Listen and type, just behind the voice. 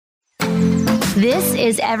This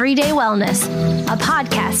is Everyday Wellness, a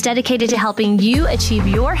podcast dedicated to helping you achieve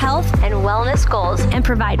your health and wellness goals and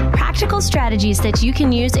provide practical strategies that you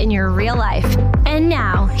can use in your real life. And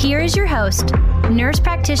now, here is your host, nurse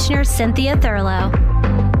practitioner Cynthia Thurlow.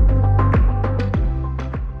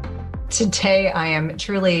 Today, I am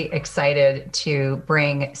truly excited to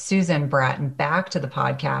bring Susan Bratton back to the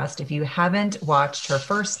podcast. If you haven't watched her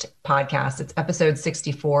first podcast, it's episode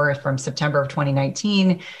 64 from September of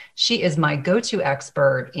 2019. She is my go-to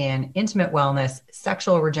expert in intimate wellness,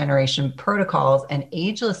 sexual regeneration protocols, and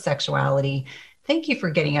ageless sexuality. Thank you for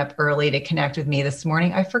getting up early to connect with me this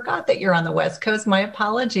morning. I forgot that you're on the West Coast. My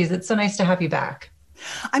apologies. It's so nice to have you back.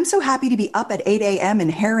 I'm so happy to be up at 8 a.m. in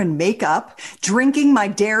hair and makeup, drinking my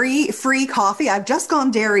dairy-free coffee. I've just gone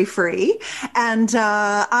dairy-free, and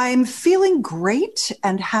I'm feeling great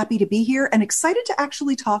and happy to be here and excited to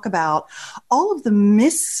actually talk about all of the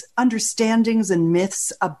misunderstandings and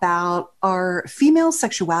myths about our female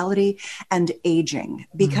sexuality and aging.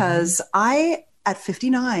 Because at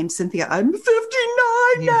 59, Cynthia, I'm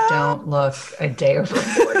 59 now. You don't look a day over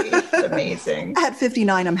 40. It's amazing. At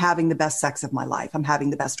 59, I'm having the best sex of my life. I'm having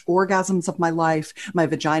the best orgasms of my life. My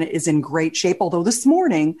vagina is in great shape. Although this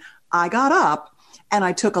morning I got up and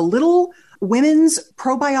I took a little women's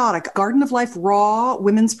probiotic, Garden of Life Raw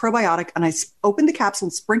women's probiotic, and I opened the capsule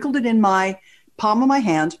and sprinkled it in my palm of my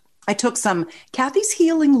hand. I took some Kathy's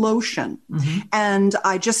Healing Lotion and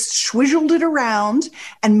I just swizzled it around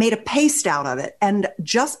and made a paste out of it. And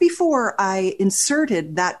just before I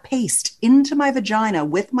inserted that paste into my vagina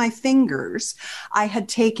with my fingers, I had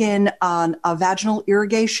taken a vaginal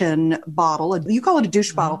irrigation bottle. You call it a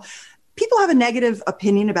douche bottle. People have a negative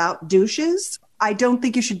opinion about douches. I don't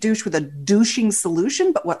think you should douche with a douching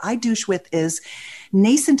solution, but what I douche with is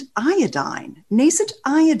nascent iodine. Nascent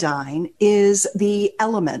iodine is the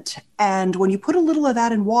element. And when you put a little of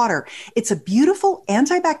that in water, it's a beautiful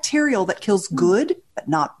antibacterial that kills good, but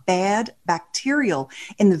not bad bacterial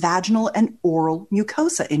in the vaginal and oral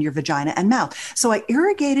mucosa in your vagina and mouth. So I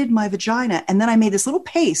irrigated my vagina and then I made this little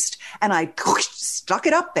paste and I stuck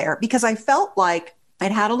it up there because I felt like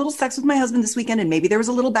I'd had a little sex with my husband this weekend and maybe there was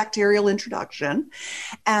a little bacterial introduction.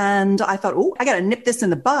 And I thought, I got to nip this in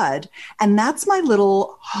the bud. And that's my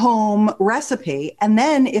little home recipe. And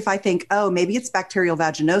then if I think, maybe it's bacterial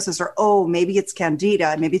vaginosis or, maybe it's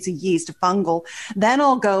candida, maybe it's a yeast, a fungal, then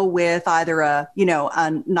I'll go with either a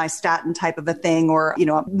nystatin type of a thing or,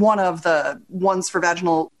 one of the ones for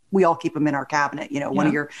vaginal. We all keep them in our cabinet, one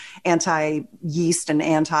of your anti-yeast and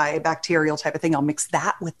antibacterial type of thing. I'll mix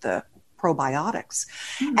that with the probiotics.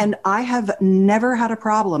 And I have never had a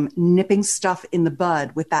problem nipping stuff in the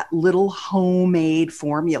bud with that little homemade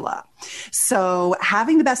formula. So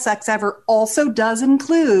having the best sex ever also does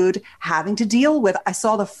include having to deal with, I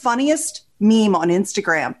saw the funniest meme on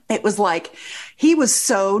Instagram. It was like, he was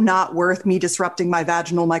so not worth me disrupting my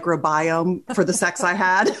vaginal microbiome for the sex I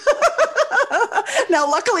had. Now,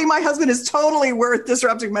 luckily, my husband is totally worth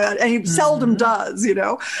disrupting my, and he seldom does,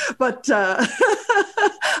 but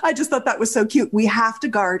I just thought that was so cute. We have to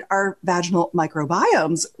guard our vaginal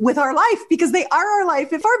microbiomes with our life because they are our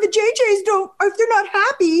life. If our vajayjays if they're not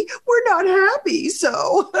happy, we're not happy.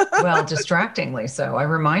 So, well, distractingly so. I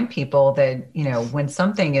remind people that, when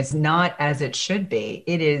something is not as it should be,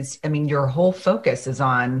 it is, your whole focus is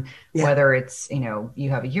on whether it's, you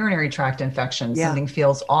have a urinary tract infection, something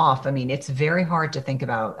feels off. It's very hard to think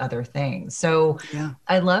about other things. So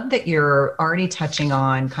I love that you're already touching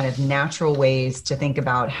on kind of natural ways to think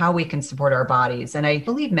about how we can support our bodies. And I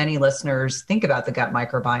believe many listeners think about the gut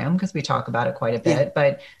microbiome because we talk about it quite a bit,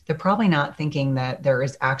 but they're probably not thinking that there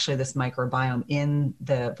is actually this microbiome in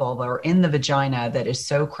the vulva or in the vagina that is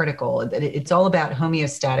so critical. That it's all about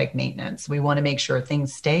homeostatic maintenance. We want to make sure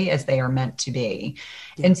things stay as they are meant to be.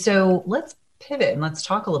 And so let's pivot and let's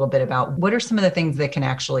talk a little bit about what are some of the things that can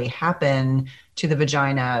actually happen to the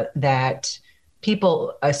vagina that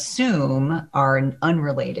people assume are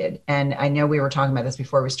unrelated. And I know we were talking about this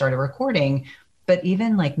before we started recording, but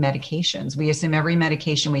even like medications, we assume every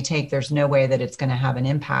medication we take, there's no way that it's going to have an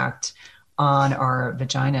impact on our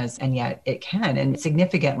vaginas. And yet it can, and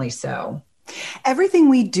significantly so. Everything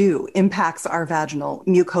we do impacts our vaginal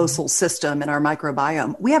mucosal system and our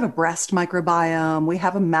microbiome. We have a breast microbiome. We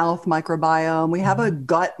have a mouth microbiome. We have a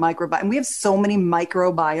gut microbiome. We have so many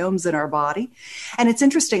microbiomes in our body. And it's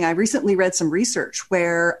interesting. I recently read some research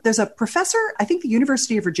where there's a professor, I think the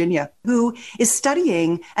University of Virginia, who is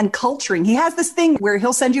studying and culturing. He has this thing where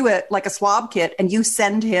he'll send you a swab kit and you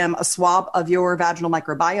send him a swab of your vaginal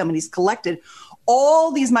microbiome and he's collected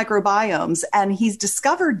all these microbiomes. And he's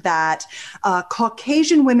discovered that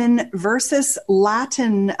Caucasian women versus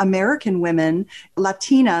Latin American women,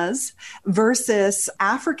 Latinas versus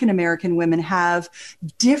African American women have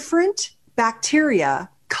different bacteria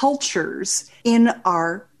cultures in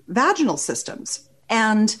our vaginal systems.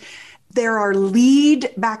 And there are lead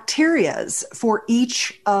bacterias for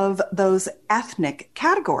each of those ethnic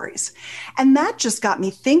categories. And that just got me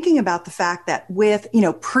thinking about the fact that with,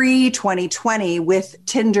 pre-2020, with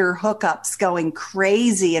Tinder hookups going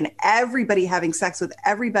crazy and everybody having sex with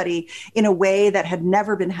everybody in a way that had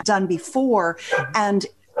never been done before, and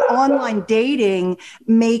online dating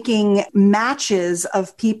making matches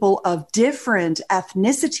of people of different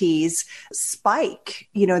ethnicities spike.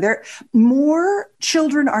 More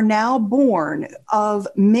children are now born of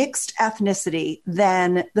mixed ethnicity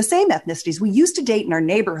than the same ethnicities. We used to date in our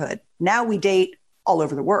neighborhood. Now we date all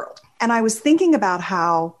over the world. And I was thinking about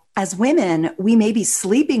how as women, we may be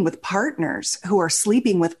sleeping with partners who are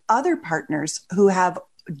sleeping with other partners who have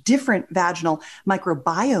different vaginal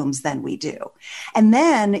microbiomes than we do. And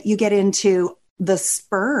then you get into the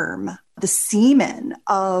sperm, the semen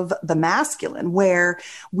of the masculine, where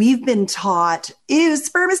we've been taught, ew,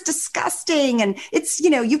 sperm is disgusting. And it's,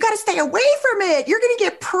 you've got to stay away from it. You're going to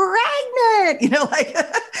get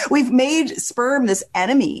pregnant. We've made sperm this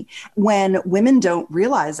enemy when women don't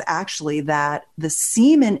realize actually that the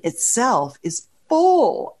semen itself is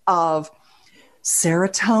full of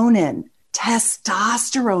serotonin,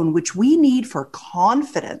 testosterone, which we need for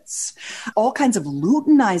confidence, all kinds of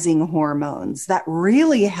luteinizing hormones that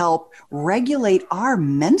really help regulate our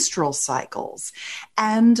menstrual cycles,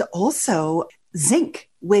 and also zinc,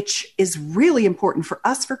 which is really important for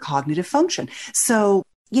us for cognitive function. So,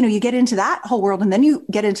 you get into that whole world, and then you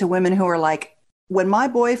get into women who are like, when my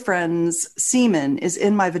boyfriend's semen is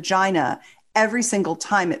in my vagina, every single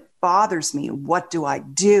time it bothers me. What do I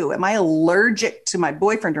do? Am I allergic to my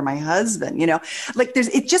boyfriend or my husband?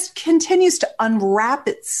 It just continues to unwrap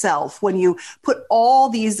itself when you put all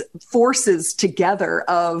these forces together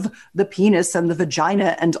of the penis and the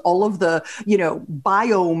vagina and all of the,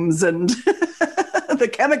 biomes and the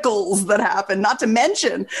chemicals that happen, not to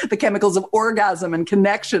mention the chemicals of orgasm and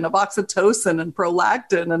connection, of oxytocin and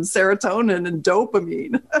prolactin and serotonin and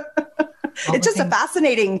dopamine. It's just a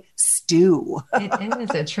fascinating stew. It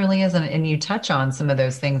is. It truly is. And you touch on some of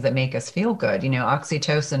those things that make us feel good.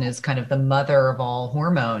 Oxytocin is kind of the mother of all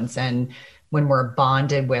hormones. And when we're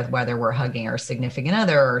bonded with, whether we're hugging our significant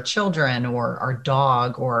other or children or our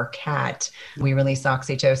dog or our cat, we release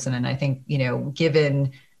oxytocin. And I think,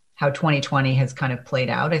 given how 2020 has kind of played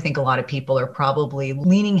out, I think a lot of people are probably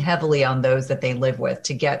leaning heavily on those that they live with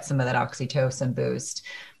to get some of that oxytocin boost.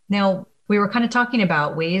 Now, we were kind of talking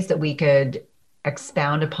about ways that we could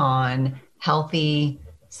expound upon healthy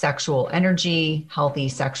sexual energy, healthy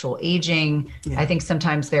sexual aging. Yeah. I think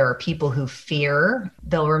sometimes there are people who fear,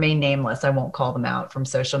 they'll remain nameless, I won't call them out from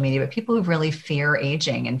social media, but people who really fear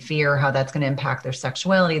aging and fear how that's going to impact their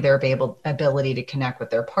sexuality, their ability to connect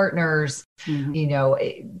with their partners.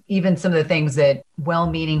 Mm-hmm. Even some of the things that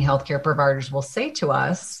well-meaning healthcare providers will say to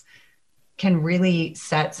us can really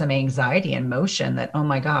set some anxiety in motion that, oh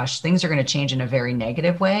my gosh, things are going to change in a very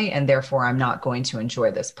negative way. And therefore I'm not going to enjoy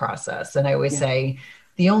this process. And I always say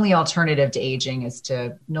the only alternative to aging is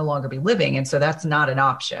to no longer be living. And so that's not an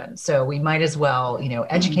option. So we might as well,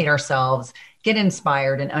 educate ourselves, get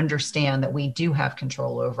inspired, and understand that we do have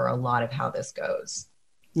control over a lot of how this goes.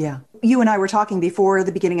 Yeah. You and I were talking before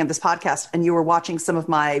the beginning of this podcast, and you were watching some of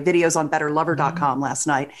my videos on betterlover.com last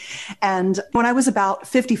night. And when I was about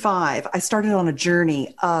 55, I started on a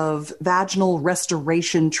journey of vaginal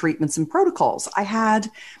restoration treatments and protocols. I had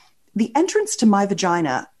the entrance to my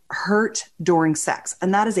vagina hurt during sex.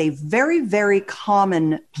 And that is a very, very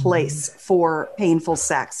common place for painful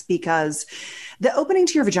sex, because the opening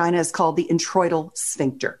to your vagina is called the introital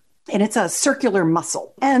sphincter, and it's a circular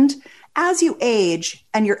muscle. And as you age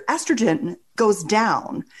and your estrogen goes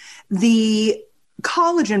down, the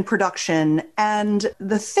collagen production and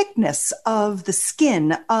the thickness of the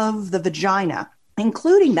skin of the vagina,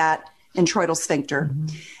 including that introital sphincter,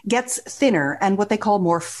 gets thinner and what they call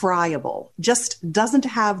more friable, just doesn't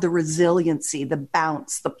have the resiliency, the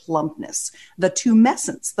bounce, the plumpness, the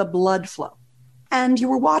tumescence, the blood flow. And you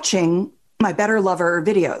were watching my Better Lover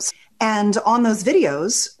videos. And on those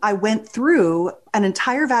videos, I went through an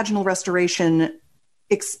entire vaginal restoration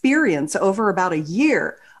experience over about a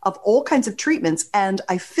year of all kinds of treatments. And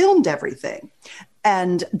I filmed everything.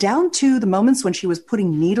 And down to the moments when she was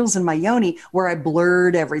putting needles in my yoni, where I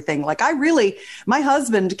blurred everything. My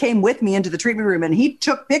husband came with me into the treatment room and he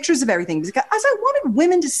took pictures of everything because I wanted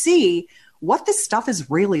women to see what this stuff is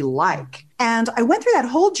really like. And I went through that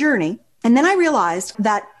whole journey. And then I realized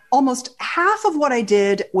that almost half of what I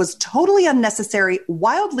did was totally unnecessary,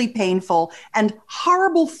 wildly painful, and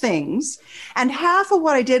horrible things. And half of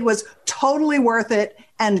what I did was totally worth it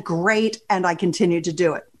and great. And I continued to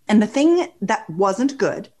do it. And the thing that wasn't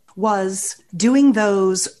good was doing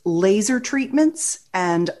those laser treatments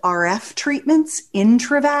and RF treatments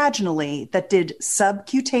intravaginally that did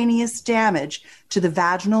subcutaneous damage to the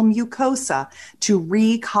vaginal mucosa to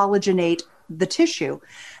recollagenate the tissue.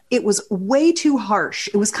 It was way too harsh.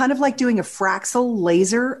 It was kind of like doing a Fraxel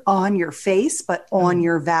laser on your face, but on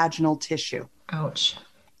your vaginal tissue. Ouch.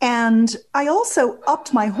 And I also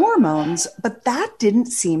upped my hormones, but that didn't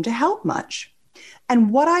seem to help much.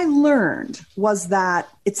 And what I learned was that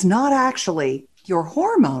it's not actually your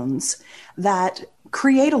hormones that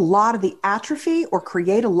create a lot of the atrophy or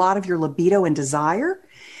create a lot of your libido and desire.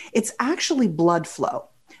 It's actually blood flow.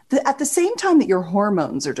 At the same time that your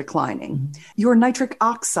hormones are declining, your nitric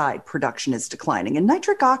oxide production is declining. And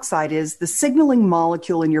nitric oxide is the signaling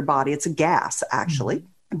molecule in your body. It's a gas, actually,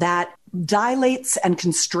 that dilates and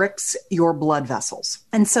constricts your blood vessels.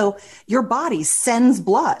 And so your body sends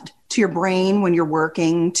blood to your brain when you're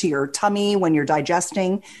working, to your tummy when you're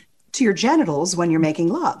digesting, to your genitals when you're making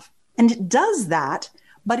love. And it does that,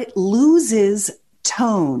 but it loses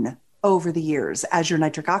tone over the years as your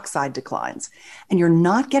nitric oxide declines, and you're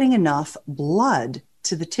not getting enough blood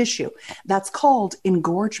to the tissue. That's called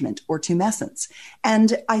engorgement or tumescence.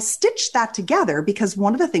 And I stitched that together because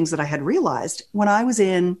one of the things that I had realized when I was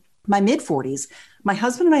in my mid-40s, my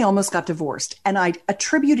husband and I almost got divorced, and I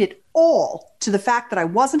attribute it all to the fact that I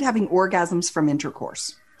wasn't having orgasms from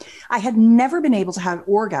intercourse. I had never been able to have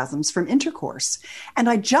orgasms from intercourse. And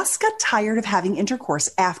I just got tired of having intercourse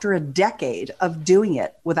after a decade of doing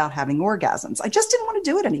it without having orgasms. I just didn't want to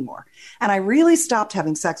do it anymore. And I really stopped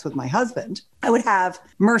having sex with my husband. I would have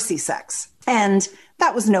mercy sex. And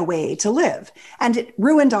that was no way to live. And it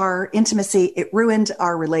ruined our intimacy. It ruined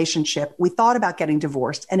our relationship. We thought about getting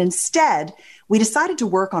divorced. And instead, we decided to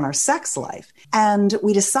work on our sex life. And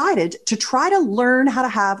we decided to try to learn how to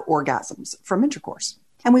have orgasms from intercourse.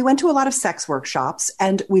 And we went to a lot of sex workshops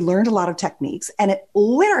and we learned a lot of techniques, and it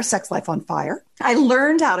lit our sex life on fire. I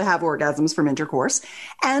learned how to have orgasms from intercourse,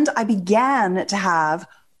 and I began to have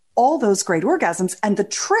all those great orgasms. And the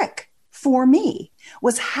trick for me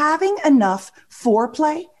was having enough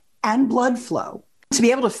foreplay and blood flow to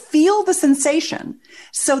be able to feel the sensation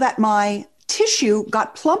so that my tissue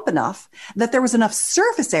got plump enough that there was enough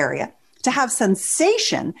surface area to have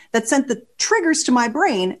sensation that sent the triggers to my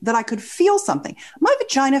brain that I could feel something. My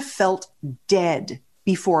vagina felt dead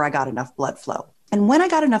before I got enough blood flow. And when I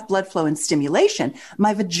got enough blood flow and stimulation,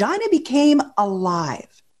 my vagina became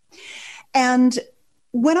alive. And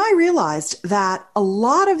when I realized that a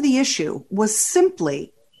lot of the issue was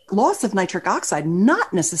simply loss of nitric oxide,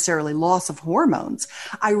 not necessarily loss of hormones,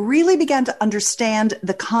 I really began to understand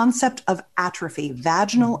the concept of atrophy,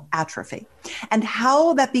 vaginal atrophy, and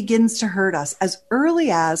how that begins to hurt us as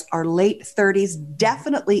early as our late 30s,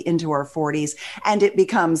 definitely into our 40s, and it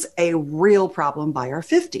becomes a real problem by our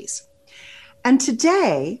 50s. And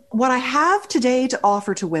today, what I have today to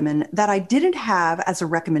offer to women that I didn't have as a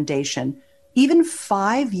recommendation even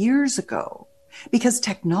 5 years ago, because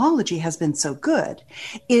technology has been so good,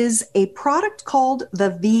 is a product called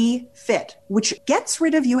the V-Fit, which gets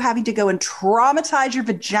rid of you having to go and traumatize your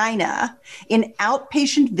vagina in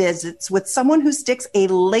outpatient visits with someone who sticks a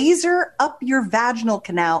laser up your vaginal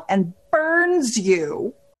canal and burns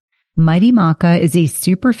you. Mighty Maca is a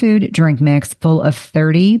superfood drink mix full of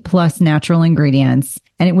 30 plus natural ingredients,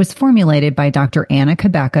 and it was formulated by Dr. Anna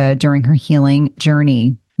Cabeca during her healing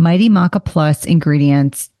journey. Mighty Maca Plus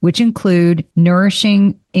ingredients, which include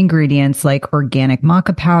nourishing ingredients like organic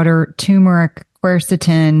maca powder, turmeric,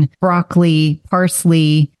 quercetin, broccoli,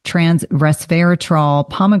 parsley, trans resveratrol,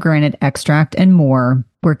 pomegranate extract, and more,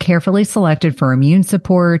 were carefully selected for immune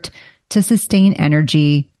support, to sustain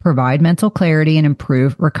energy, provide mental clarity, and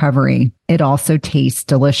improve recovery. It also tastes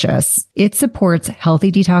delicious. It supports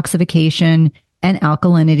healthy detoxification and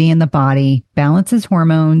alkalinity in the body, balances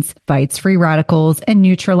hormones, fights free radicals, and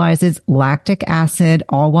neutralizes lactic acid,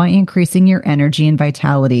 all while increasing your energy and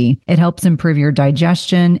vitality. It helps improve your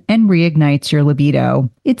digestion and reignites your libido.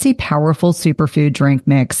 It's a powerful superfood drink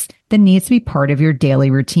mix that needs to be part of your daily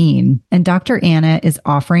routine. And Dr. Anna is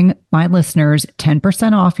offering my listeners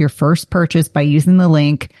 10% off your first purchase by using the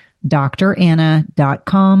link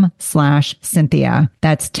dranna.com/Cynthia.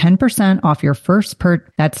 That's 10% off your first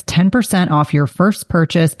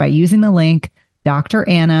purchase by using the link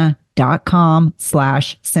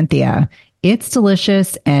dranna.com/Cynthia. It's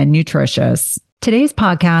delicious and nutritious. Today's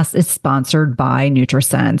podcast is sponsored by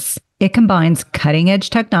NutriSense. It combines cutting-edge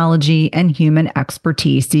technology and human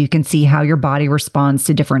expertise so you can see how your body responds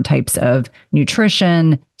to different types of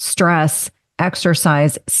nutrition, stress,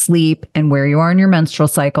 exercise, sleep, and where you are in your menstrual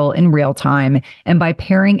cycle in real time. And by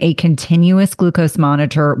pairing a continuous glucose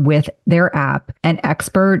monitor with their app and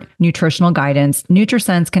expert nutritional guidance,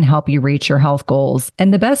 NutriSense can help you reach your health goals.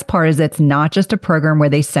 And the best part is it's not just a program where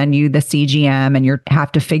they send you the CGM and you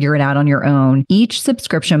have to figure it out on your own. Each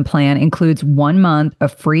subscription plan includes 1 month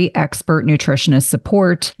of free expert nutritionist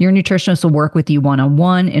support. Your nutritionist will work with you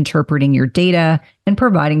one-on-one, interpreting your data and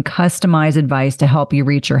providing customized advice to help you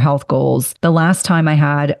reach your health goals. The last time I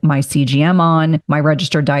had my CGM on, my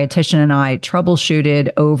registered dietitian and I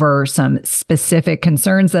troubleshooted over some specific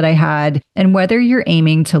concerns that I had. And whether you're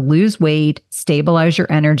aiming to lose weight, stabilize your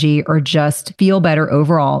energy, or just feel better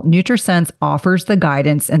overall, NutriSense offers the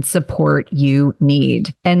guidance and support you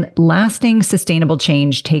need. And lasting sustainable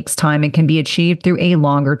change takes time and can be achieved through a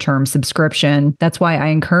longer-term subscription. That's why I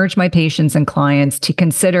encourage my patients and clients to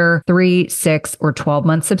consider 3, 6, or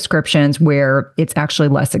 12-month subscriptions where it's actually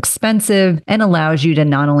less expensive and allows you to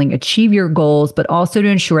not only achieve your goals, but also to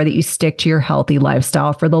ensure that you stick to your healthy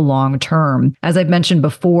lifestyle for the long term. As I've mentioned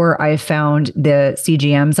before, I have found the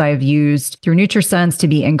CGMs I've used through NutriSense to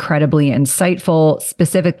be incredibly insightful,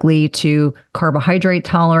 specifically to carbohydrate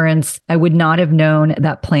tolerance. I would not have known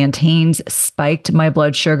that plantains spiked my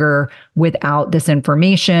blood sugar without this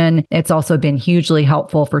information. It's also been hugely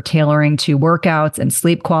helpful for tailoring to workouts and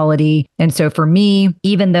sleep quality. And so for me,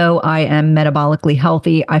 even though I am metabolically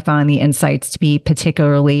healthy, I find the insights to be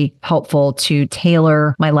particularly helpful to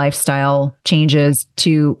tailor my lifestyle changes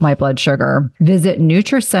to my blood sugar. Visit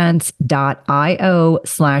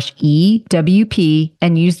nutrisense.io/EWP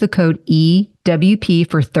and use the code EWP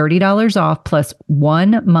for $30 off plus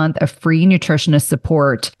 1 month of free nutritionist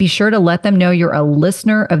support. Be sure to let them know you're a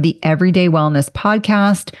listener of the Everyday Wellness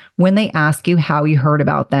podcast when they ask you how you heard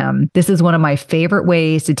about them. This is one of my favorite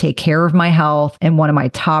ways to take care of my health and one of my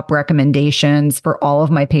top recommendations for all of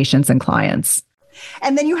my patients and clients.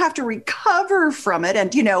 And then you have to recover from it.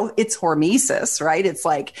 And, it's hormesis, right? It's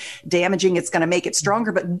like damaging. It's going to make it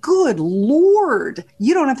stronger. But good Lord,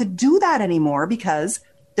 you don't have to do that anymore because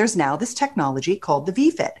there's now this technology called the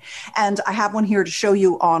VFit. And I have one here to show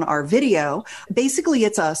you on our video. Basically,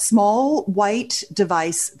 it's a small white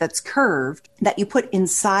device that's curved that you put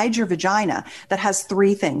inside your vagina that has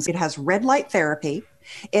 3 things. It has red light therapy.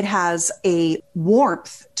 It has a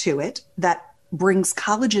warmth to it that brings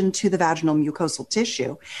collagen to the vaginal mucosal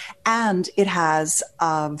tissue. And it has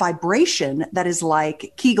a vibration that is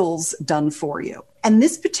like Kegels done for you. And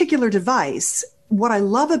this particular device, what I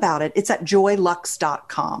love about it, it's at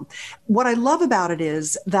joylux.com. What I love about it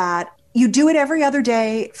is that you do it every other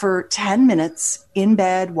day for 10 minutes in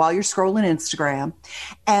bed while you're scrolling Instagram,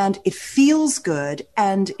 and it feels good.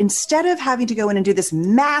 And instead of having to go in and do this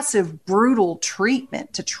massive, brutal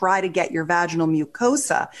treatment to try to get your vaginal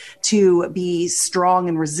mucosa to be strong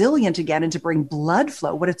and resilient again and to bring blood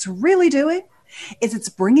flow, what it's really doing is it's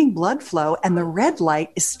bringing blood flow, and the red light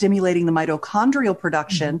is stimulating the mitochondrial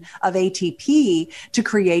production of ATP to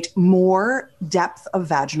create more depth of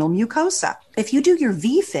vaginal mucosa. If you do your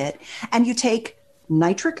VFit and you take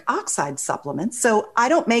nitric oxide supplements, so I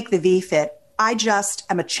don't make the VFit, I just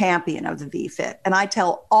am a champion of the VFit, and I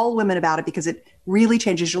tell all women about it because it really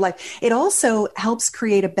changes your life. It also helps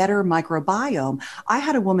create a better microbiome. I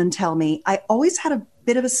had a woman tell me, I always had a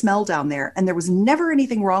bit of a smell down there and there was never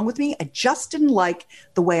anything wrong with me. I just didn't like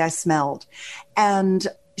the way I smelled. And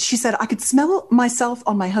she said, I could smell myself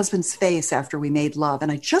on my husband's face after we made love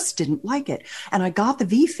and I just didn't like it. And I got the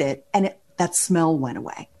VFit and that smell went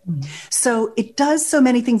away. So it does so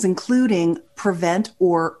many things, including prevent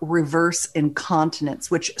or reverse incontinence,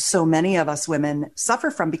 which so many of us women suffer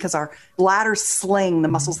from because our bladders sling, the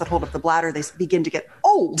muscles that hold up the bladder, they begin to get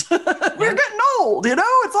old. We're getting old,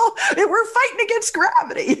 we're fighting against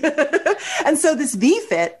gravity. And so this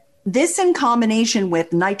VFit, this in combination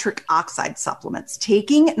with nitric oxide supplements,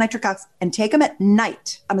 taking nitric oxide and take them at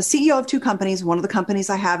night. I'm a CEO of 2 companies. One of the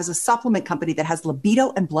companies I have is a supplement company that has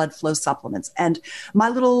libido and blood flow supplements. And my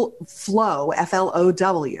little Flow,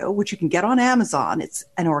 FLOW, which you can get on Amazon, it's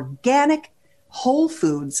an organic whole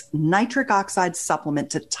foods nitric oxide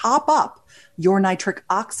supplement to top up your nitric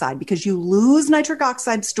oxide because you lose nitric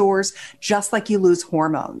oxide stores just like you lose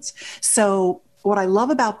hormones. So what I love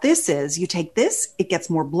about this is you take this, it gets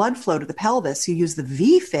more blood flow to the pelvis. You use the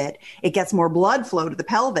VFit, it gets more blood flow to the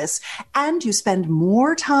pelvis, and you spend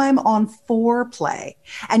more time on foreplay.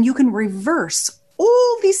 And you can reverse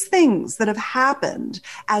all these things that have happened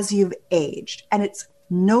as you've aged. And it's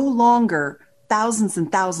no longer thousands and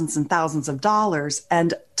thousands and thousands of dollars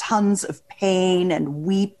and tons of pain and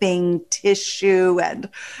weeping tissue and,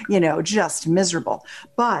 just miserable.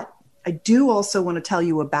 But I do also want to tell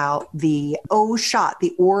you about the O shot,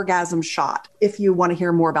 the orgasm shot, if you want to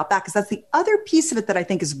hear more about that, because that's the other piece of it that I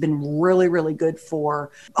think has been really, really good for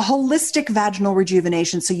holistic vaginal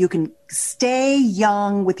rejuvenation so you can stay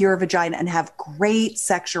young with your vagina and have great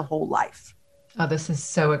sex your whole life. Oh, this is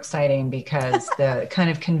so exciting because the kind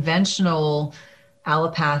of conventional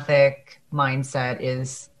allopathic mindset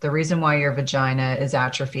is the reason why your vagina is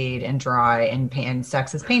atrophied and dry and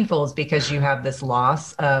sex is painful is because you have this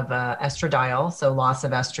loss of estradiol, so loss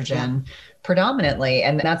of estrogen predominantly.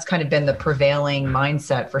 And that's kind of been the prevailing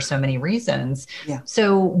mindset for so many reasons. Yeah.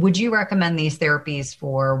 So would you recommend these therapies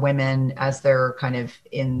for women as they're kind of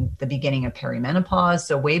in the beginning of perimenopause,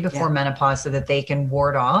 so way before menopause, so that they can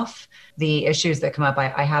ward off the issues that come up?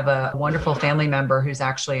 I have a wonderful family member who's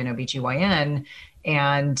actually an OBGYN.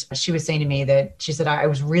 And she was saying to me that she said, I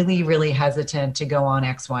was really, really hesitant to go on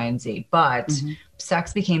X, Y, and Z, but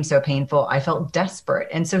sex became so painful. I felt desperate.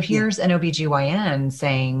 And so here's an OBGYN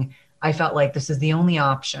saying, I felt like this is the only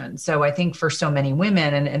option. So I think for so many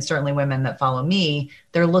women, and certainly women that follow me,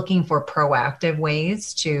 they're looking for proactive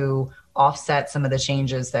ways to offset some of the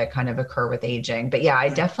changes that kind of occur with aging. But I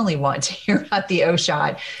definitely want to hear about the O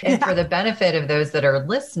shot. And for the benefit of those that are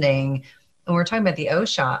listening, when we're talking about the O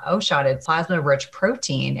shot, it's plasma-rich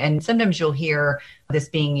protein. And sometimes you'll hear this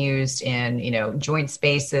being used in, joint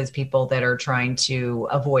spaces, people that are trying to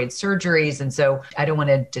avoid surgeries. And so I don't want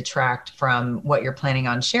to detract from what you're planning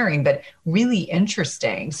on sharing, but really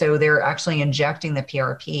interesting. So they're actually injecting the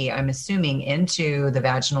PRP, I'm assuming, into the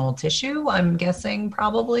vaginal tissue, I'm guessing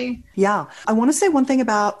probably. Yeah. I want to say one thing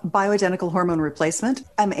about bioidentical hormone replacement.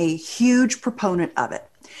 I'm a huge proponent of it.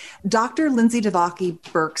 Dr. Lindsay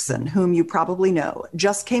Devaki-Berkson, whom you probably know,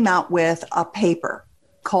 just came out with a paper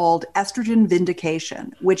called Estrogen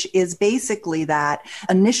Vindication, which is basically that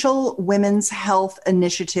initial women's health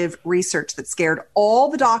initiative research that scared all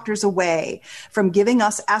the doctors away from giving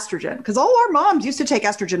us estrogen, because all our moms used to take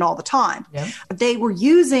estrogen all the time. Yeah. They were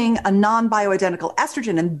using a non-bioidentical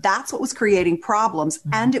estrogen, and that's what was creating problems,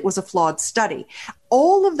 and it was a flawed study.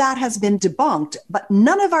 All of that has been debunked, but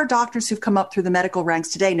none of our doctors who've come up through the medical ranks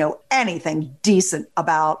today know anything decent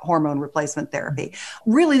about hormone replacement therapy.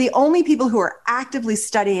 Really, the only people who are actively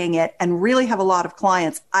studying it and really have a lot of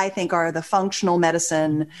clients, I think, are the functional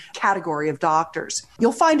medicine category of doctors.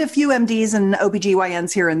 You'll find a few MDs and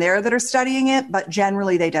OBGYNs here and there that are studying it, but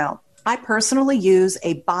generally they don't. I personally use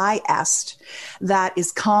a bi-est that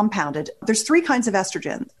is compounded. There's 3 kinds of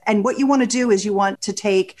estrogen. And what you want to do is you want to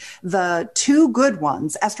take the 2 good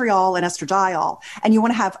ones, estriol and estradiol, and you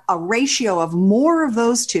want to have a ratio of more of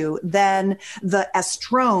those 2 than the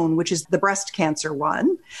estrone, which is the breast cancer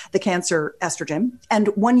one, the cancer estrogen. And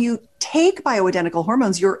when you take bioidentical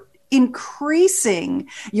hormones, you're increasing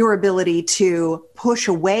your ability to push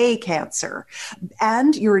away cancer,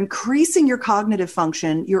 and you're increasing your cognitive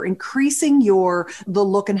function. You're increasing the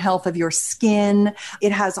look and health of your skin.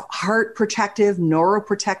 It has heart protective,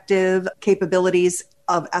 neuroprotective capabilities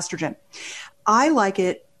of estrogen. I like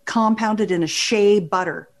it compounded in a shea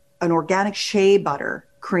butter, an organic shea butter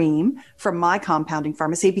cream from my compounding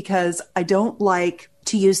pharmacy, because I don't like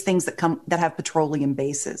to use things that have petroleum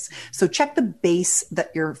bases. So check the base that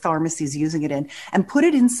your pharmacy is using it in and put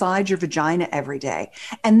it inside your vagina every day.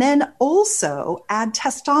 And then also add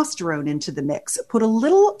testosterone into the mix. Put a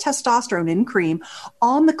little testosterone in cream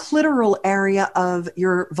on the clitoral area of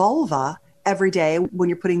your vulva every day when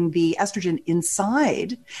you're putting the estrogen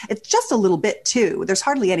inside. It's just a little bit too. There's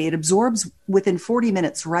hardly any. It absorbs within 40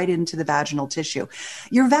 minutes right into the vaginal tissue.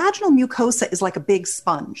 Your vaginal mucosa is like a big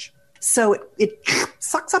sponge. So it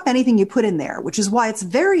sucks up anything you put in there, which is why it's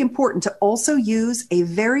very important to also use a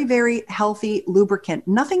very, very healthy lubricant.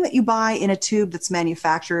 Nothing that you buy in a tube that's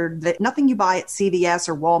manufactured, nothing you buy at CVS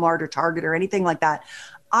or Walmart or Target or anything like that.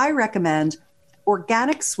 I recommend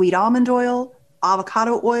organic sweet almond oil,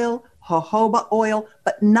 avocado oil, jojoba oil,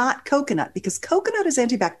 but not coconut, because coconut is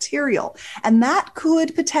antibacterial and that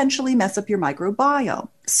could potentially mess up your microbiome.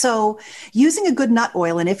 So using a good nut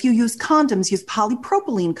oil, and if you use condoms, use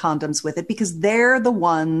polypropylene condoms with it, because they're the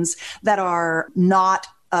ones that are not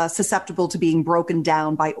susceptible to being broken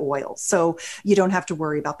down by oil. So you don't have to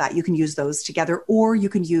worry about that. You can use those together, or you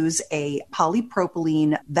can use a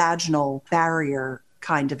polypropylene vaginal barrier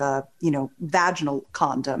kind of a, vaginal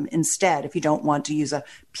condom instead, if you don't want to use a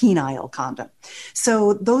penile condom.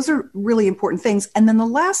 So those are really important things. And then the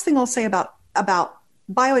last thing I'll say about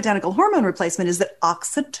bioidentical hormone replacement is that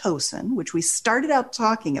oxytocin, which we started out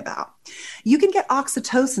talking about, you can get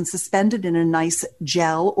oxytocin suspended in a nice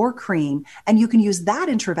gel or cream, and you can use that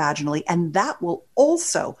intravaginally, and that will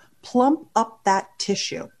also plump up that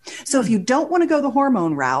tissue. So if you don't want to go the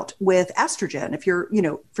hormone route with estrogen, if you're,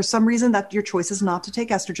 for some reason that your choice is not to take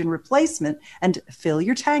estrogen replacement and fill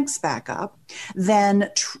your tanks back up, then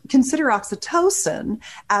consider oxytocin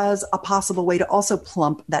as a possible way to also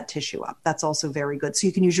plump that tissue up. That's also very good. So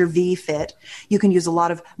you can use your V-Fit. You can use a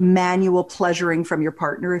lot of manual pleasuring from your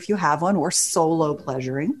partner if you have one, or solo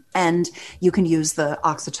pleasuring. And you can use the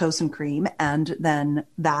oxytocin cream, and then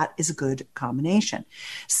that is a good combination.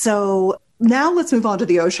 So now let's move on to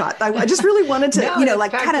the O shot. I just really wanted to,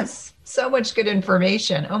 so much good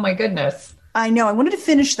information. Oh my goodness. I know. I wanted to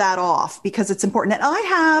finish that off because it's important. And I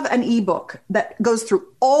have an ebook that goes through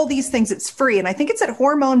all these things. It's free. And I think it's at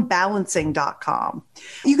hormonebalancing.com.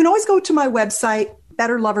 You can always go to my website,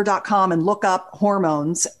 betterlover.com, and look up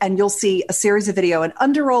hormones, and you'll see a series of video. And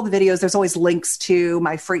under all the videos, there's always links to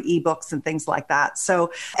my free ebooks and things like that.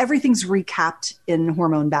 So everything's recapped in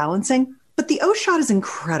hormone balancing. But the O shot is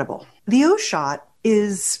incredible. The O shot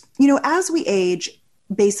is, as we age,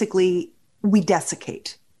 basically we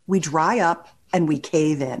desiccate, we dry up, and we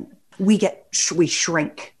cave in. We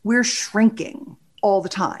shrink. We're shrinking all the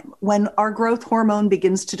time. When our growth hormone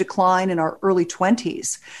begins to decline in our early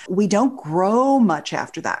 20s, we don't grow much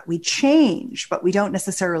after that. We change, but we don't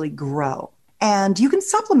necessarily grow. And you can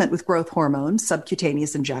supplement with growth hormone,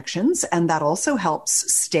 subcutaneous injections, and that also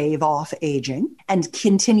helps stave off aging and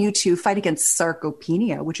continue to fight against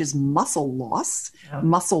sarcopenia, which is muscle loss,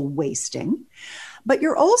 muscle wasting. But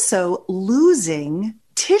you're also losing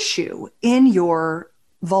tissue in your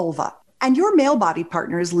vulva. And your male-bodied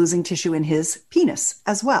partner is losing tissue in his penis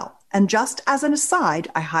as well. And just as an aside,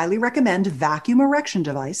 I highly recommend vacuum erection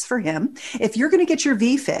device for him. If you're going to get your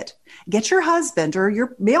V-Fit, get your husband or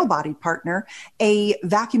your male-bodied partner a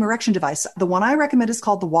vacuum erection device. The one I recommend is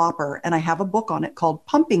called the Whopper, and I have a book on it called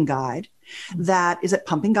Pumping Guide that is at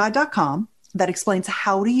pumpingguide.com that explains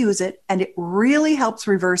how to use it, and it really helps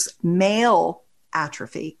reverse male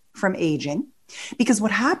atrophy from aging. Because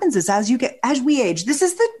what happens is as we age, this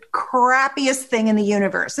is the crappiest thing in the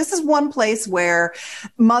universe. This is one place where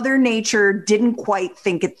Mother Nature didn't quite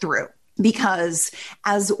think it through. Because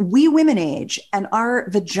as we women age and our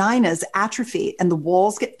vaginas atrophy and the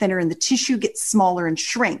walls get thinner and the tissue gets smaller and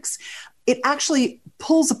shrinks, it actually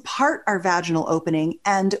pulls apart our vaginal opening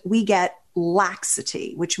and we get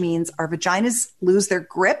laxity, which means our vaginas lose their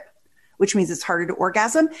grip, which means it's harder to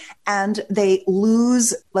orgasm, and they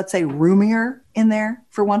lose, let's say, roomier in there,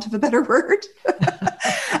 for want of a better word.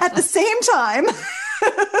 At the same time,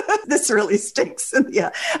 this really stinks.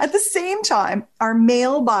 Yeah. At the same time, our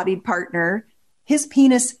male-bodied partner, his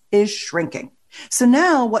penis is shrinking. So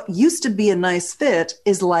now what used to be a nice fit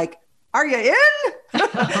is like, are you in?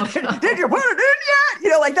 Did you put it in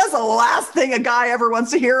yet? That's the last thing a guy ever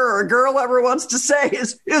wants to hear or a girl ever wants to say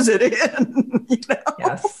is it in?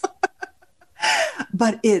 Yes.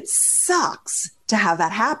 But it sucks to have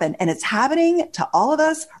that happen. And it's happening to all of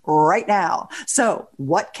us right now. So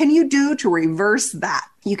what can you do to reverse that?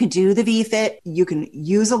 You can do the V-Fit. You can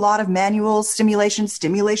use a lot of manual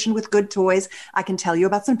stimulation with good toys. I can tell you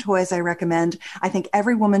about some toys I recommend. I think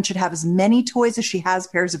every woman should have as many toys as she has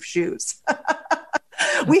pairs of shoes.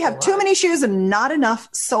 We have too many shoes and not enough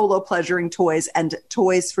solo pleasuring toys and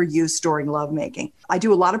toys for use during lovemaking. I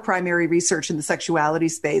do a lot of primary research in the sexuality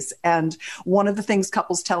space. And one of the things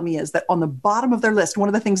couples tell me is that on the bottom of their list, one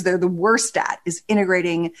of the things they're the worst at is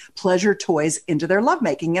integrating pleasure toys into their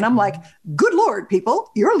lovemaking. And I'm like, good Lord,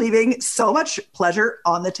 people, you're leaving so much pleasure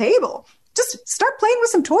on the table. Just start playing with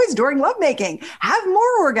some toys during lovemaking. Have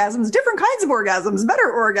more orgasms, different kinds of orgasms, better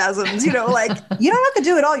orgasms. You don't have to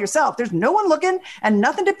do it all yourself. There's no one looking and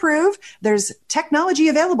nothing to prove. There's technology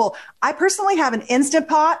available. I personally have an Instant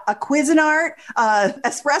Pot, a Cuisinart,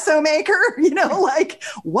 espresso maker.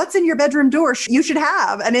 What's in your bedroom drawer? You should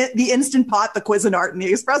have the Instant Pot, the Cuisinart, and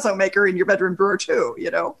the espresso maker in your bedroom drawer too.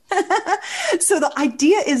 So the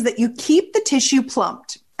idea is that you keep the tissue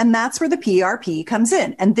plumped. And that's where the PRP comes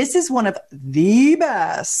in. And this is one of the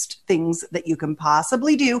best things that you can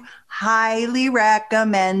possibly do. Highly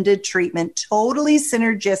recommended treatment, totally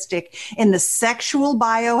synergistic in the sexual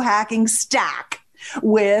biohacking stack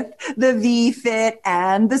with the V-Fit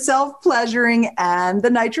and the self-pleasuring and the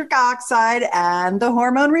nitric oxide and the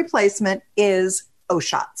hormone replacement is O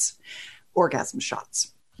shots, orgasm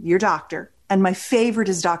shots. Your doctor. And my favorite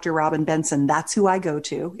is Dr. Robin Benson. That's who I go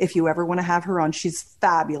to if you ever want to have her on. She's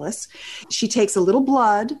fabulous. She takes a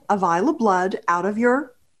vial of blood out of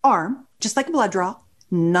your arm, just like a blood draw.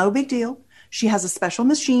 No big deal. She has a special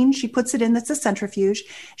machine. She puts it in that's a centrifuge.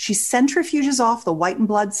 She centrifuges off the white and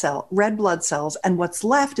red blood cells. And what's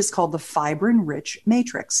left is called the fibrin-rich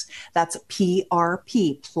matrix. That's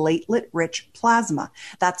PRP, platelet-rich plasma.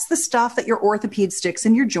 That's the stuff that your orthopede sticks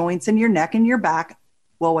in your joints and your neck and your back.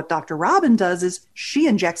 Well, what Dr. Robin does is she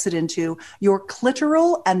injects it into your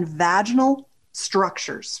clitoral and vaginal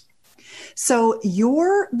structures. So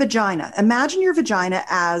your vagina, imagine your vagina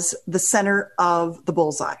as the center of the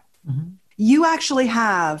bullseye. Mm-hmm. You actually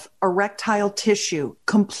have erectile tissue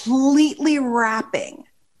completely wrapping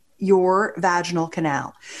your vaginal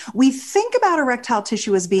canal. We think about erectile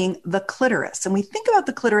tissue as being the clitoris, and we think about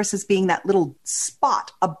the clitoris as being that little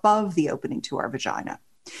spot above the opening to our vagina.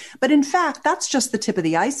 But in fact, that's just the tip of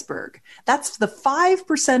the iceberg. That's the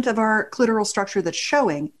 5% of our clitoral structure that's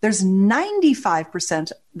showing. There's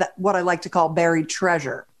 95% that what I like to call buried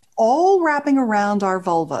treasure, all wrapping around our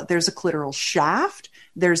vulva. There's a clitoral shaft.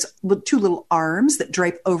 There's two little arms that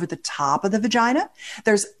drape over the top of the vagina.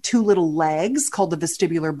 There's two little legs called the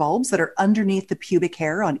vestibular bulbs that are underneath the pubic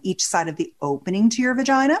hair on each side of the opening to your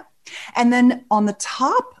vagina. And then on the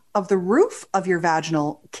top of the roof of your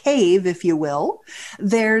vaginal cave, if you will,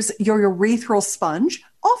 there's your urethral sponge,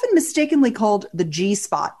 often mistakenly called the G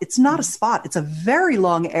spot. It's not a spot. It's a very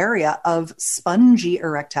long area of spongy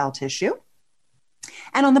erectile tissue.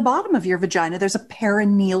 And on the bottom of your vagina, there's a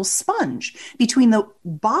perineal sponge between the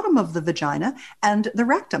bottom of the vagina and the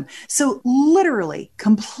rectum. So literally,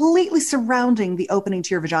 completely surrounding the opening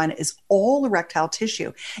to your vagina is all erectile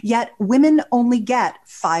tissue. Yet women only get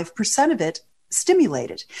 5% of it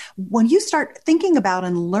stimulated. When you start thinking about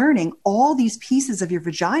and learning all these pieces of your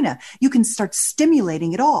vagina, you can start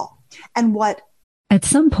stimulating it all. And at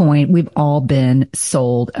some point, we've all been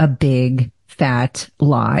sold a big fat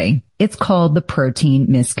lie. It's called the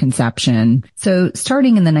protein misconception. So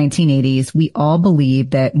starting in the 1980s, we all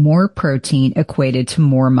believed that more protein equated to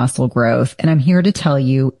more muscle growth. And I'm here to tell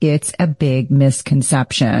you it's a big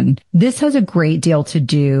misconception. This has a great deal to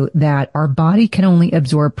do that our body can only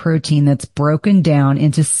absorb protein that's broken down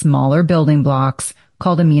into smaller building blocks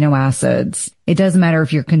called amino acids. It doesn't matter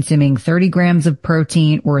if you're consuming 30 grams of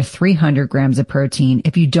protein or 300 grams of protein.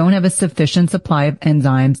 If you don't have a sufficient supply of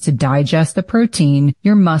enzymes to digest the protein,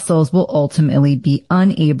 your muscles will ultimately be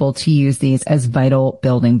unable to use these as vital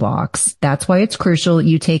building blocks. That's why it's crucial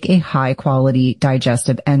you take a high quality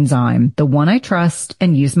digestive enzyme. The one I trust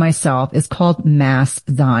and use myself is called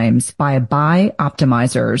Masszymes by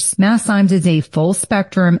Optimizers. Masszymes is a full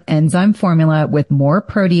spectrum enzyme formula with more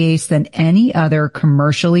protease than any other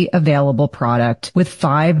commercially available product, with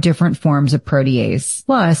 5 different forms of protease.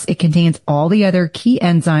 Plus, it contains all the other key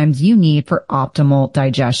enzymes you need for optimal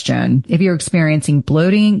digestion. If you're experiencing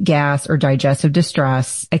bloating, gas, or digestive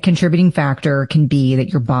distress, a contributing factor can be that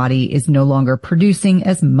your body is no longer producing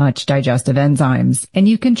as much digestive enzymes. And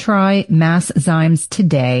you can try Masszymes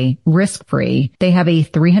today, risk-free. They have a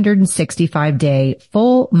 365-day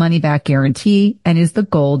full money-back guarantee and is the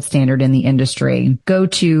gold standard in the industry. Go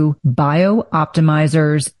to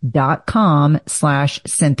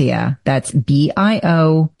bioptimizers.com/Cynthia. That's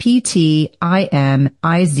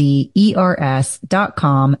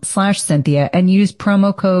bioptimizers.com/Cynthia and use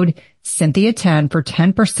promo code Cynthia10 for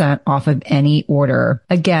 10% off of any order.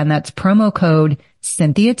 Again, that's promo code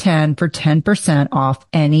Cynthia10 for 10% off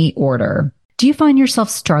any order. Do you find yourself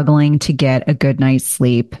struggling to get a good night's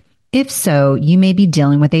sleep? If so, you may be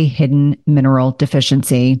dealing with a hidden mineral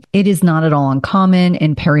deficiency. It is not at all uncommon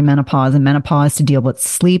in perimenopause and menopause to deal with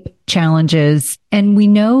sleep challenges. And we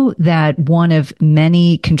know that one of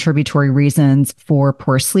many contributory reasons for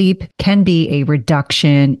poor sleep can be a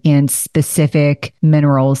reduction in specific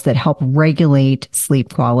minerals that help regulate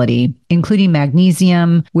sleep quality, including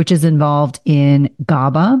magnesium, which is involved in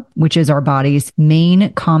GABA, which is our body's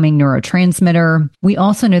main calming neurotransmitter. We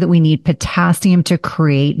also know that we need potassium to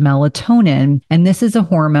create melatonin. And this is a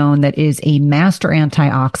hormone that is a master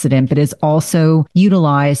antioxidant, but is also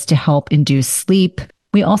utilized to help induce sleep.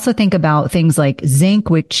 We also think about things like zinc,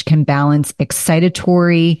 which can balance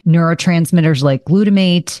excitatory neurotransmitters like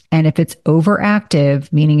glutamate. And if it's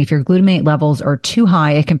overactive, meaning if your glutamate levels are too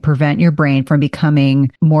high, it can prevent your brain from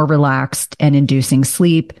becoming more relaxed and inducing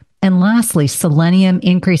sleep. And lastly, selenium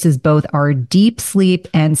increases both our deep sleep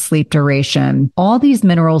and sleep duration. All these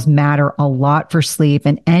minerals matter a lot for sleep,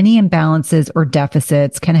 and any imbalances or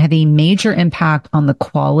deficits can have a major impact on the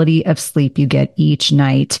quality of sleep you get each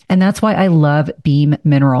night. And that's why I love Beam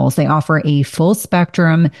Minerals. They offer a full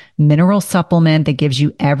spectrum mineral supplement that gives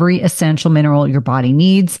you every essential mineral your body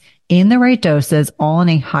needs in the right doses, all in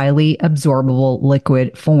a highly absorbable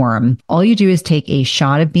liquid form. All you do is take a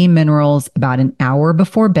shot of Beam Minerals about an hour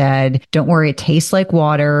before bed. Don't worry, it tastes like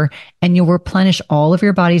water, and you'll replenish all of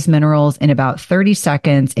your body's minerals in about 30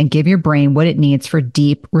 seconds and give your brain what it needs for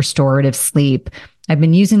deep restorative sleep. I've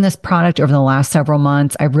been using this product over the last several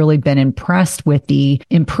months. I've really been impressed with the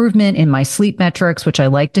improvement in my sleep metrics, which I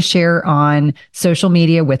like to share on social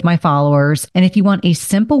media with my followers. And if you want a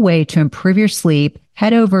simple way to improve your sleep,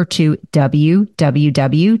 head over to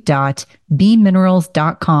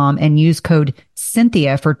www.beamminerals.com and use code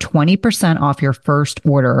Cynthia for 20% off your first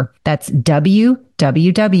order. That's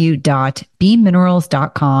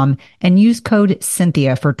www.beamminerals.com and use code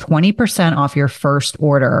Cynthia for 20% off your first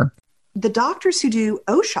order. The doctors who do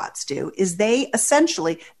O shots do is they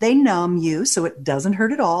numb you so it doesn't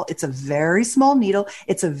hurt at all. It's a very small needle.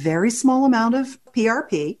 It's a very small amount of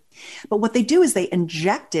PRP. But what they do is they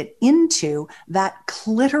inject it into that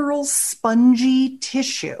clitoral spongy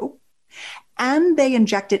tissue, and they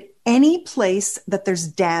inject it any place that there's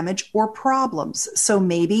damage or problems. So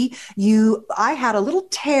maybe I had a little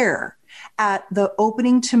tear at the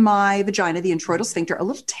opening to my vagina, the introital sphincter, a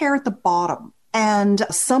little tear at the bottom. And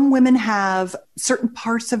some women have certain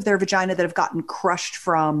parts of their vagina that have gotten crushed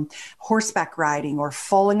from horseback riding or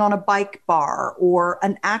falling on a bike bar or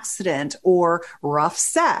an accident or rough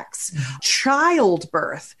sex,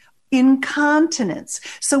 childbirth, incontinence.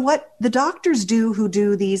 So what the doctors do who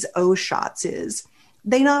do these O shots is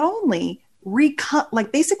they not only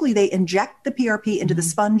basically they inject the PRP into the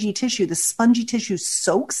spongy tissue. The spongy tissue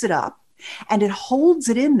soaks it up and it holds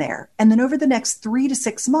it in there. And then over the next 3 to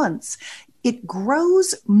 6 months, it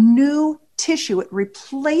grows new tissue. It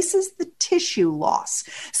replaces the tissue loss.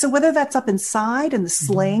 So whether that's up inside in the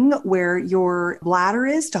sling where your bladder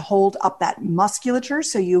is to hold up that musculature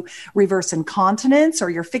so you reverse incontinence, or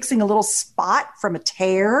you're fixing a little spot from a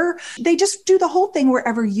tear, they just do the whole thing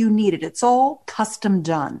wherever you need it. It's all custom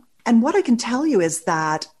done. And what I can tell you is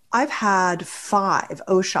that I've had 5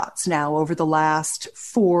 O shots now over the last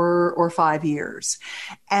 4 or 5 years.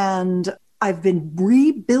 And I've been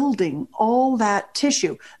rebuilding all that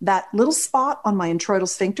tissue. That little spot on my introital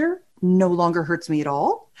sphincter no longer hurts me at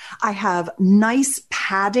all. I have nice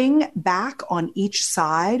padding back on each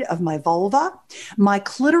side of my vulva. My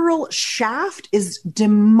clitoral shaft is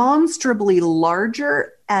demonstrably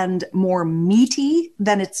larger and more meaty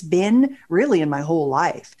than it's been really in my whole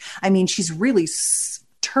life. I mean, she's really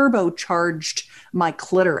turbocharged my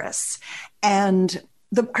clitoris. And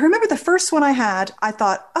I remember the first one I had, I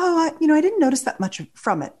thought, I didn't notice that much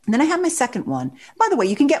from it. And then I had my second one. By the way,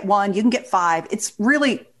 you can get 1, you can get 5. It's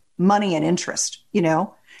really money and interest,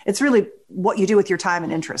 It's really what you do with your time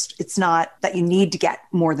and interest. It's not that you need to get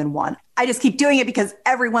more than 1. I just keep doing it because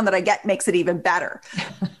every one that I get makes it even better.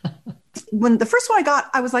 When the first one I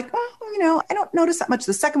got, I was like, I don't notice that much.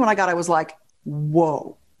 The second one I got, I was like,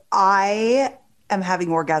 whoa, I am having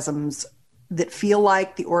orgasms that feel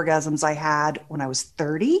like the orgasms I had when I was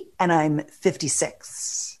 30 and I'm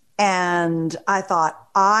 56. And I thought,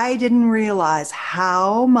 I didn't realize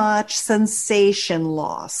how much sensation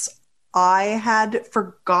loss I had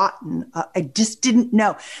forgotten. I just didn't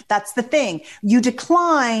know. That's the thing. You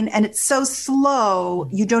decline and it's so slow,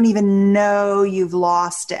 you don't even know you've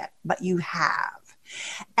lost it, but you have.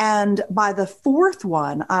 And by the 4th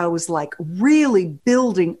one, I was like really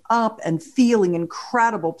building up and feeling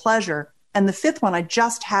incredible pleasure. And the 5th one I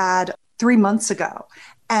just had 3 months ago.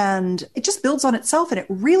 And it just builds on itself and it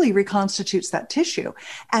really reconstitutes that tissue.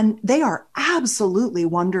 And they are absolutely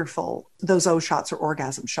wonderful, those O shots or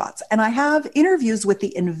orgasm shots. And I have interviews with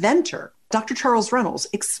the inventor, Dr. Charles Reynolds,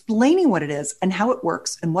 explaining what it is and how it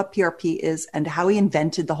works and what PRP is and how he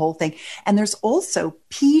invented the whole thing. And there's also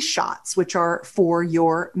P shots, which are for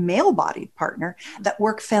your male-bodied partner that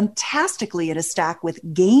work fantastically in a stack with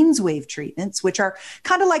Gainswave treatments, which are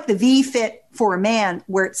kind of like the V-Fit for a man,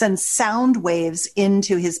 where it sends sound waves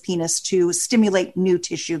into his penis to stimulate new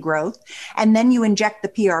tissue growth. And then you inject the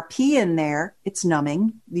PRP in there. It's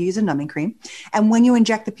numbing. You use a numbing cream. And when you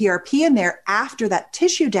inject the PRP in there after that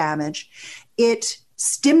tissue damage, it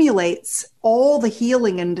stimulates all the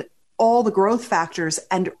healing and all the growth factors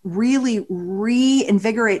and really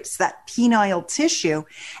reinvigorates that penile tissue.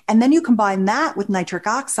 And then you combine that with nitric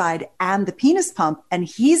oxide and the penis pump, and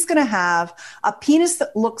he's going to have a penis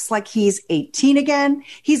that looks like he's 18 again.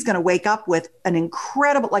 He's going to wake up with an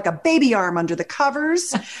incredible, like a baby arm under the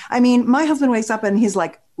covers. I mean, my husband wakes up and he's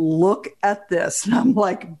like, look at this. And I'm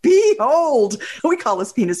like, behold, we call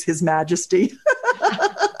his penis His Majesty.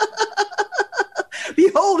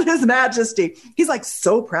 Behold His Majesty. He's like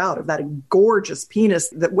so proud of that gorgeous penis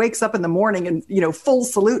that wakes up in the morning and, full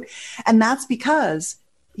salute. And that's because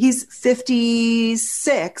He's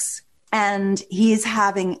 56 and he's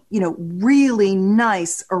having, really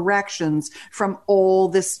nice erections from all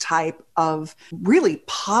this type of really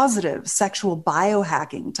positive sexual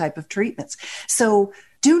biohacking type of treatments. So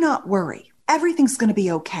do not worry. Everything's going to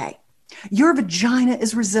be okay. Your vagina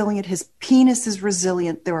is resilient. His penis is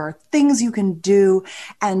resilient. There are things you can do,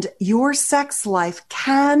 and your sex life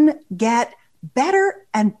can get better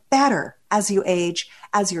and better as you age,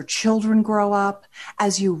 as your children grow up,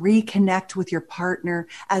 as you reconnect with your partner,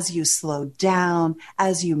 as you slow down,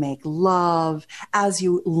 as you make love, as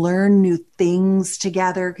you learn new things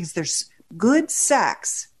together, because there's good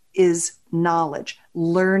sex is knowledge.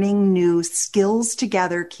 Learning new skills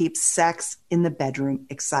together keeps sex in the bedroom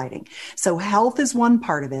exciting. So health is one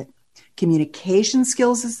part of it. Communication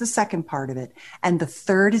skills is the second part of it. And the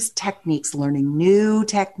third is techniques, learning new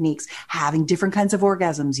techniques, having different kinds of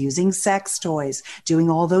orgasms, using sex toys, doing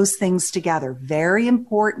all those things together. Very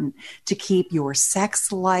important to keep your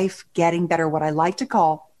sex life getting better, what I like to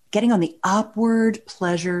call getting on the upward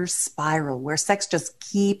pleasure spiral, where sex just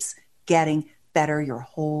keeps getting better your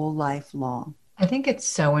whole life long. I think it's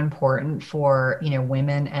so important for,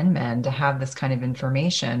 women and men to have this kind of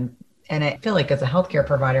information. And I feel like as a healthcare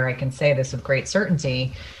provider, I can say this with great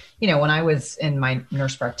certainty. When I was in my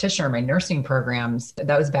nurse practitioner, my nursing programs,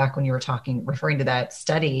 that was back when you were referring to that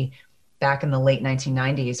study back in the late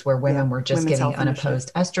 1990s, where women were just getting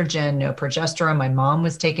unopposed estrogen, no progesterone. My mom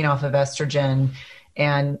was taken off of estrogen.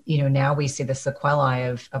 And, now we see the sequelae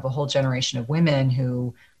of a whole generation of women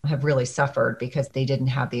who have really suffered because they didn't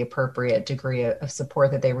have the appropriate degree of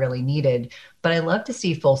support that they really needed. But I love to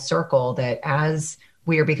see full circle that as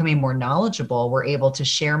we are becoming more knowledgeable, we're able to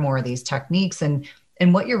share more of these techniques. And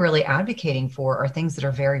what you're really advocating for are things that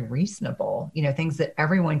are very reasonable, things that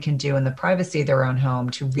everyone can do in the privacy of their own home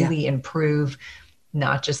to really improve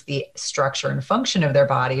not just the structure and function of their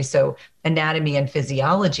body, so anatomy and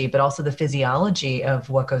physiology, but also the physiology of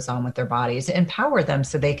what goes on with their bodies, to empower them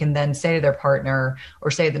so they can then say to their partner or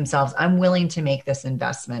say to themselves, I'm willing to make this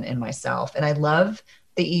investment in myself. And I love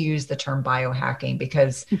that you use the term biohacking,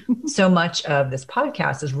 because so much of this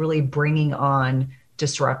podcast is really bringing on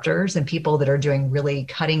disruptors and people that are doing really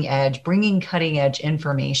bringing cutting edge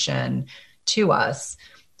information to us.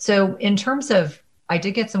 So in terms of, I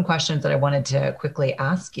did get some questions that I wanted to quickly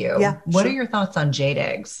ask you. What are your thoughts on jade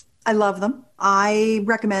eggs? I love them. I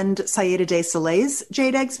recommend Sayeda de Soleil's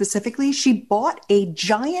jade egg specifically. She bought a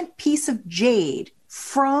giant piece of jade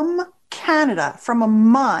from Canada, from a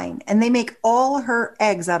mine, and they make all her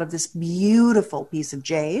eggs out of this beautiful piece of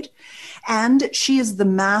jade. And she is the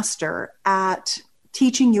master at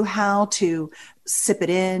teaching you how to sip it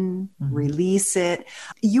in, release it.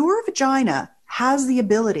 Your vagina has the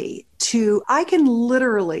ability to, I can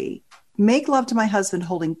literally make love to my husband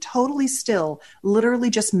holding totally still, literally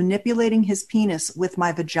just manipulating his penis with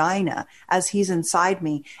my vagina as he's inside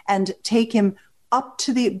me, and take him up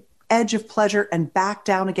to the edge of pleasure and back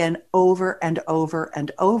down again over and over and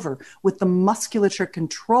over with the musculature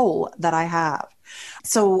control that I have.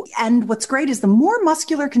 So, and what's great is the more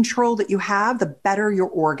muscular control that you have, the better your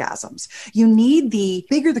orgasms. You need the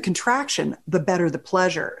bigger the contraction, the better the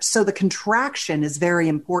pleasure. So the contraction is very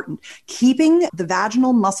important. Keeping the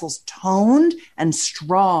vaginal muscles toned and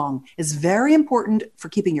strong is very important for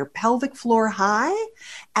keeping your pelvic floor high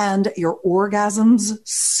and your orgasms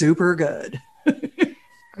super good.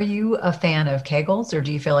 Are you a fan of Kegels, or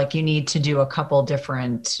do you feel like you need to do a couple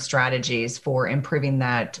different strategies for improving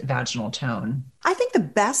that vaginal tone? I think the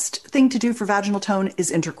best thing to do for vaginal tone is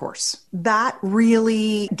intercourse. That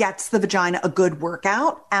really gets the vagina a good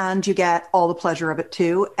workout, and you get all the pleasure of it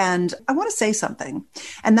too. And I want to say something,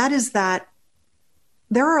 and that is that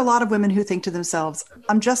there are a lot of women who think to themselves,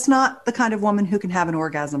 I'm just not the kind of woman who can have an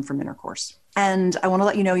orgasm from intercourse. And I want to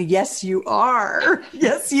let you know, yes, you are.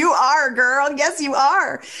 Yes, you are, girl. Yes, you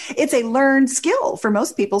are. It's a learned skill for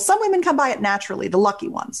most people. Some women come by it naturally, the lucky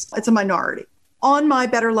ones. It's a minority. On my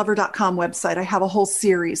betterlover.com website, I have a whole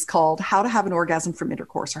series called How to Have an Orgasm from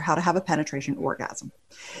Intercourse, or How to Have a Penetration Orgasm.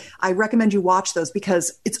 I recommend you watch those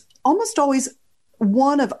because it's almost always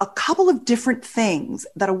one of a couple of different things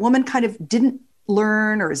that a woman kind of didn't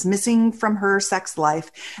learn or is missing from her sex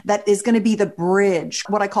life that is going to be the bridge,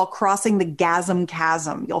 what I call crossing the gasm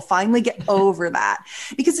chasm. You'll finally get over that,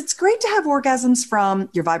 because it's great to have orgasms from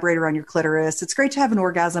your vibrator on your clitoris. It's great to have an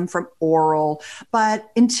orgasm from oral, but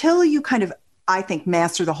until you kind of, I think,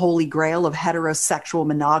 master the holy grail of heterosexual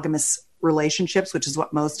monogamous relationships, which is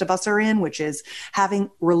what most of us are in, which is having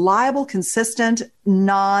reliable, consistent,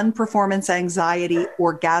 non-performance anxiety,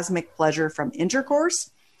 orgasmic pleasure from intercourse,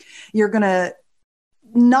 you're going to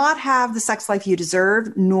not have the sex life you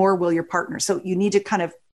deserve, nor will your partner. So you need to kind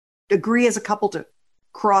of agree as a couple to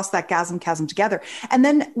cross that chasm together. And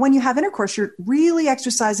then when you have intercourse, you're really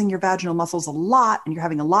exercising your vaginal muscles a lot and you're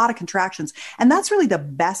having a lot of contractions. And that's really the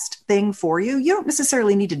best thing for you. You don't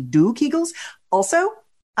necessarily need to do Kegels. Also,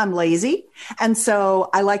 I'm lazy. And so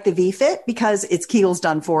I like the V-Fit because it's Kegels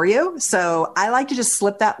done for you. So I like to just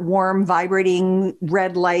slip that warm, vibrating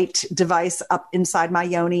red light device up inside my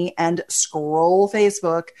yoni and scroll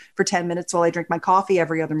Facebook for 10 minutes while I drink my coffee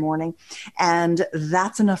every other morning. And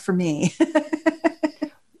that's enough for me.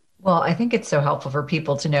 Well, I think it's so helpful for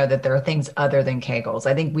people to know that there are things other than Kegels.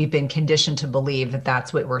 I think we've been conditioned to believe that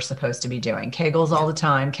that's what we're supposed to be doing. Kegels all the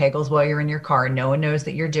time, Kegels while you're in your car. No one knows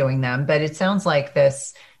that you're doing them. But it sounds like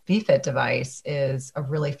this V-Fit device is a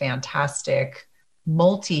really fantastic,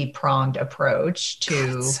 multi-pronged approach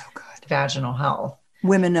to vaginal health.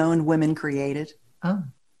 Women owned, women created. Oh,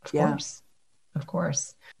 of course. Of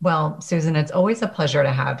course. Well, Susan, it's always a pleasure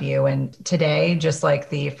to have you. And today, just like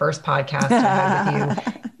the first podcast I had with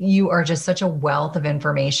you, you are just such a wealth of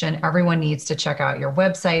information. Everyone needs to check out your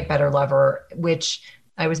website, Better Lover, which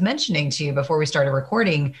I was mentioning to you before we started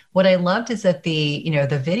recording. What I loved is that the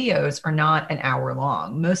videos are not an hour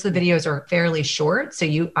long. Most of the videos are fairly short. So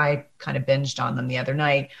I kind of binged on them the other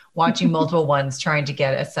night, watching multiple ones, trying to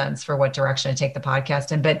get a sense for what direction to take the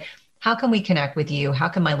podcast in. But how can we connect with you? How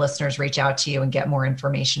can my listeners reach out to you and get more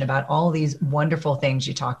information about all these wonderful things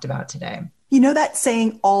you talked about today? You know that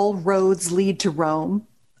saying, all roads lead to Rome?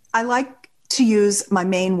 I like to use my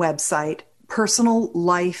main website,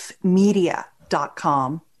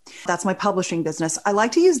 personallifemedia.com. That's my publishing business. I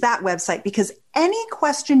like to use that website because any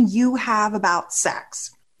question you have about sex,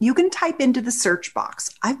 you can type into the search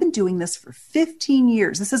box. I've been doing this for 15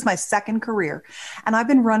 years. This is my second career. And I've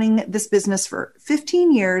been running this business for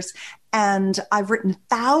 15 years. And I've written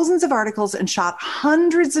thousands of articles and shot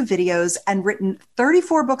hundreds of videos and written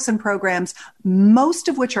 34 books and programs, most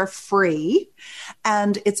of which are free.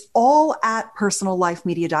 And it's all at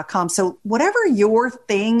personallifemedia.com. So whatever your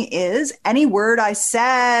thing is, any word I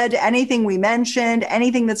said, anything we mentioned,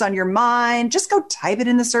 anything that's on your mind, just go type it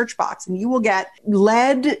in the search box and you will get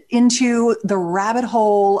led into the rabbit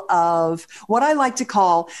hole of what I like to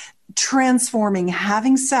call transforming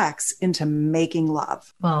having sex into making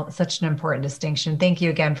love. Well, such an important distinction. Thank you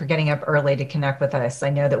again for getting up early to connect with us. I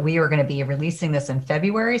know that we are going to be releasing this in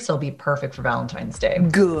February, so it'll be perfect for Valentine's Day.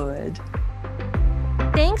 Good.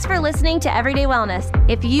 Thanks for listening to Everyday Wellness.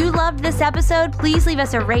 If you loved this episode, please leave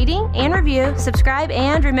us a rating and review, subscribe,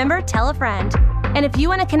 and remember, tell a friend. And if you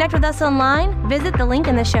want to connect with us online, visit the link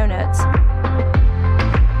in the show notes.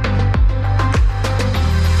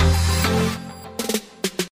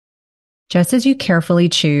 Just as you carefully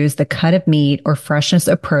choose the cut of meat or freshness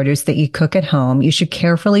of produce that you cook at home, you should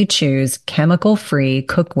carefully choose chemical-free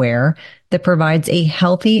cookware that provides a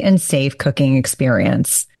healthy and safe cooking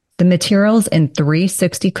experience. The materials in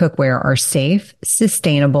 360 cookware are safe,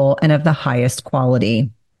 sustainable, and of the highest quality.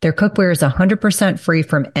 Their cookware is 100% free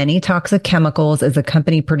from any toxic chemicals as the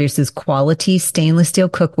company produces quality stainless steel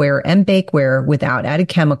cookware and bakeware without added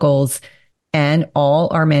chemicals, and all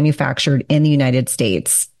are manufactured in the United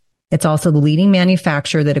States. It's also the leading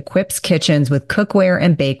manufacturer that equips kitchens with cookware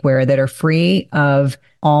and bakeware that are free of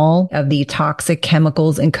all of the toxic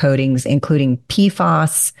chemicals and coatings, including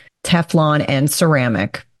PFAS, Teflon, and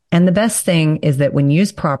ceramic. And the best thing is that when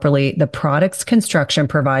used properly, the product's construction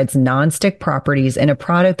provides nonstick properties in a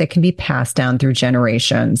product that can be passed down through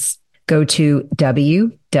generations. Go to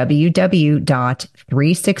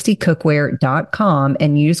www.360cookware.com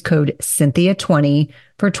and use code Cynthia20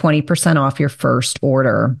 for 20% off your first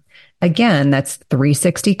order. Again, that's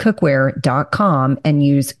 360cookware.com and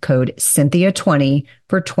use code Cynthia20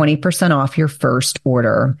 for 20% off your first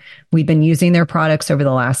order. We've been using their products over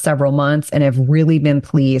the last several months and have really been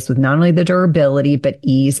pleased with not only the durability, but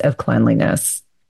ease of cleanliness.